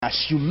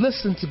As you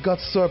listen to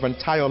God's servant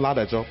Tayo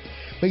Ladajo,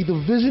 may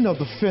the vision of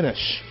the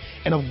finish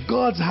and of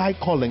God's high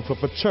calling for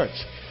the church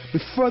be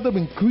further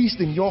increased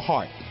in your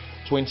heart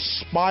to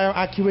inspire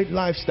accurate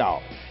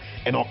lifestyle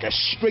and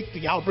orchestrate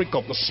the outbreak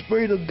of the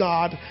Spirit of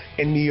God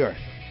in the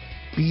earth.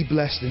 Be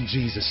blessed in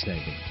Jesus'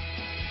 name.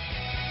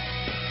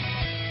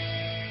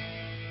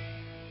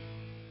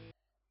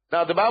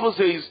 Now the Bible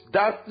says,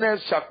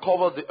 darkness shall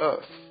cover the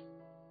earth.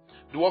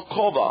 The word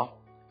cover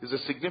is a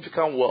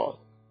significant word.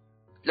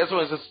 That's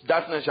why it says,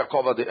 darkness shall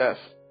cover the earth.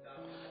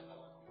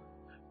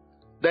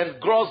 Then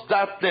gross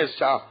darkness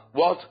shall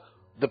what?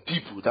 The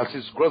people. That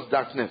is, gross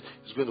darkness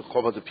is going to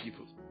cover the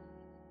people.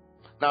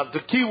 Now the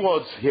key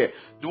words here,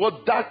 the word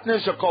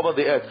darkness shall cover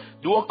the earth.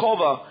 The word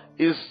cover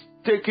is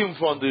taken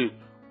from the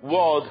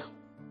word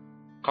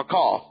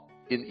kakar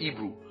in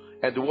Hebrew.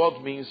 And the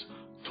word means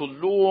to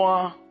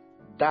lower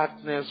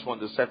darkness from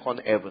the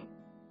second heaven.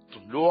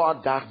 To lower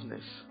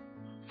darkness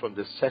from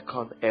the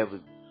second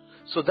heaven.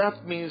 So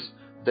that means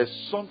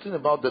there's something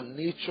about the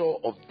nature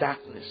of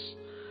darkness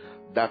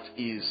that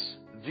is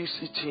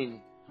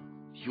visiting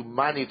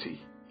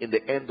humanity in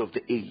the end of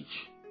the age.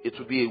 It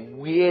will be a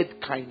weird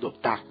kind of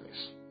darkness.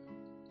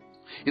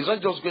 It's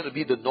not just going to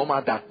be the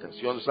normal darkness.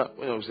 You understand?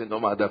 When I say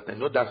normal darkness,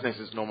 no darkness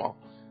is normal.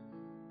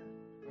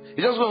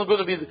 It's just going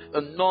to be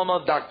a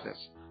normal darkness.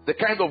 The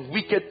kind of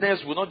wickedness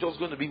will not just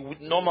going to be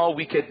normal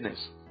wickedness.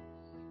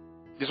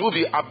 This will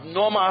be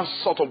abnormal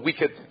sort of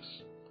wickedness.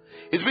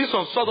 It will be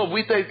some sort of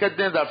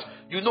wickedness that,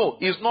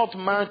 is not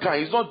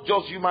mankind. It's not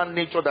just human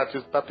nature that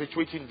is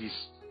perpetuating this.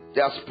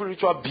 They are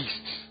spiritual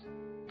beasts.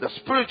 They are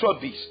spiritual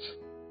beasts.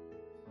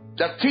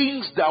 They are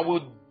things that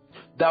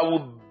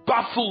will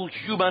baffle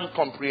human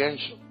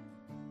comprehension.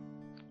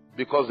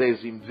 Because there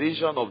is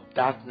invasion of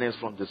darkness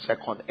from the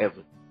second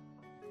heaven.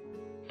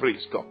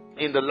 Praise God.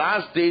 In the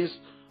last days,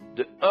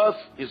 the earth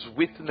is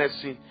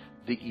witnessing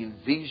the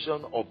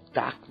invasion of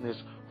darkness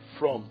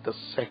from the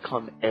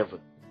second heaven.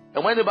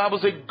 And when the Bible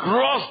says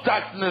gross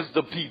darkness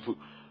the people,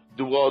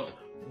 the word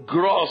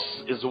gross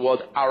is the word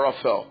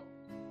Araphel.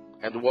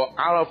 And the word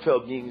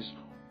Araphel means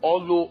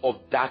hollow of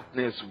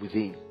darkness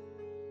within.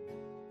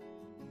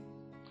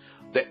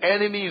 The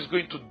enemy is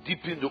going to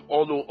deepen the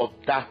hollow of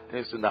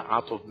darkness in the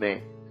heart of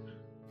man.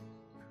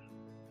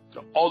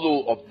 The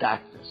hollow of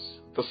darkness.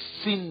 The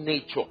sin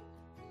nature.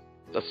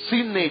 The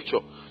sin nature.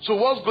 So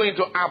what's going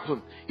to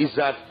happen is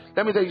that,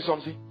 let me tell you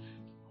something.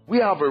 We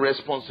have a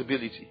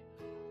responsibility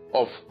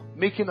of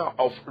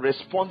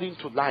responding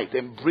to light,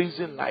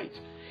 embracing light.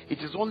 It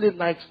is only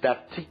light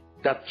that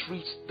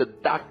treats the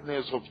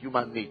darkness of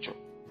human nature,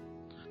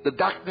 the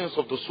darkness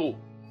of the soul.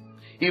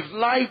 If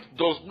light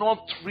does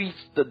not treat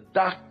the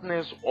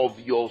darkness of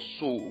your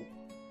soul,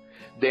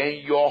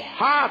 then your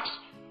heart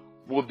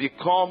will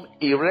become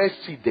a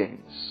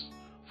residence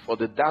for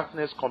the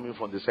darkness coming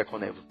from the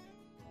second heaven.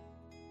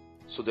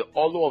 So the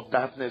hollow of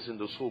darkness in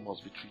the soul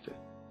must be treated.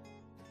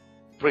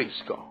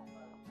 Praise God.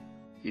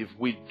 If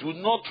we do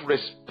not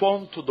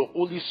respond to the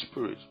Holy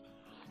Spirit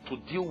to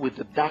deal with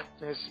the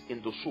darkness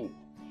in the soul,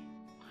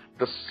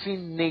 the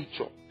sin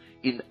nature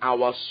in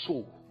our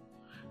soul,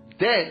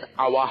 then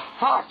our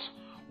heart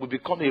will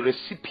become a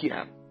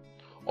recipient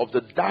of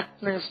the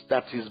darkness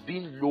that is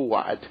being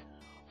lowered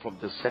from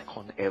the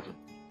second heaven.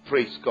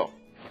 Praise God.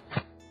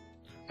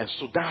 And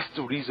so that's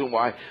the reason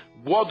why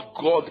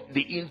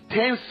the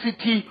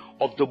intensity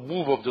of the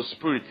move of the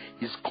Spirit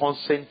is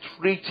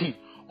concentrating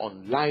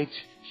on light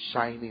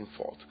shining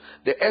forth.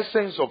 The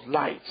essence of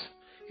light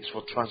is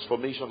for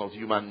transformation of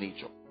human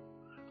nature.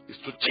 It's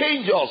to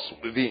change us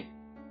within.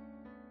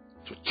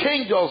 To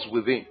change us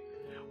within.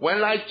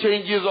 When light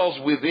changes us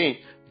within,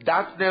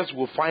 darkness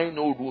will find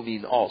no room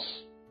in us.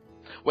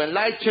 When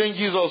light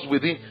changes us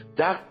within,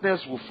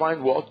 darkness will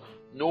find what?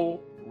 No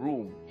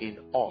room in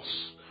us.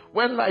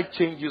 When light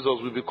changes us,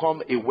 we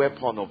become a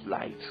weapon of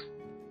light.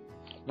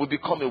 We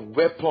become a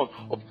weapon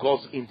of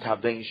God's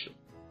intervention.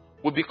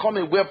 We become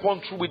a weapon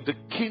through which the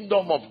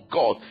kingdom of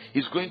God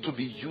is going to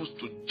be used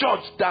to judge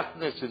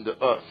darkness in the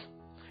earth.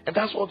 And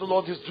that's what the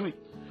Lord is doing.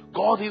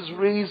 God is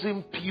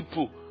raising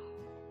people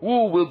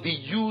who will be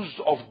used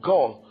of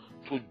God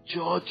to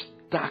judge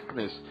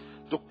darkness.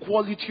 The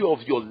quality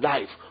of your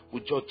life will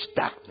judge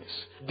darkness.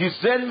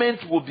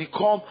 Discernment will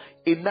become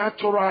a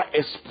natural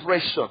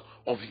expression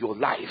of your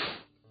life.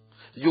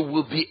 You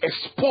will be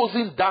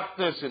exposing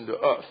darkness in the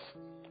earth.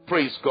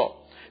 Praise God.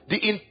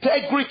 The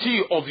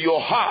integrity of your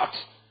heart,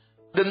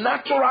 the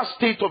natural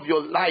state of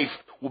your life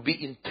will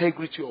be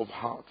integrity of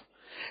heart.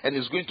 And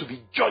it's going to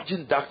be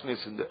judging darkness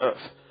in the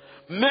earth.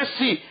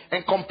 Mercy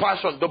and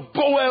compassion, the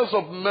bowels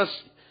of mercy,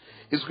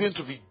 is going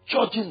to be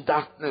judging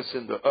darkness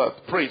in the earth.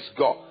 Praise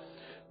God.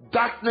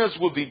 Darkness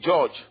will be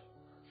judged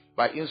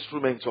by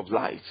instruments of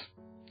light.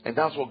 And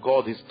that's what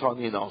God is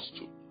turning us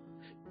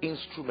to.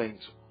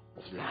 Instruments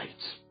of light.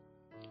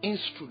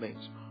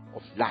 Instruments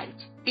of light.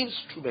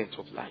 Instruments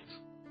of light.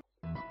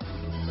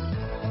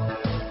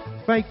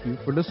 Thank you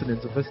for listening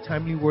to this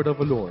timely word of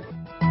the Lord.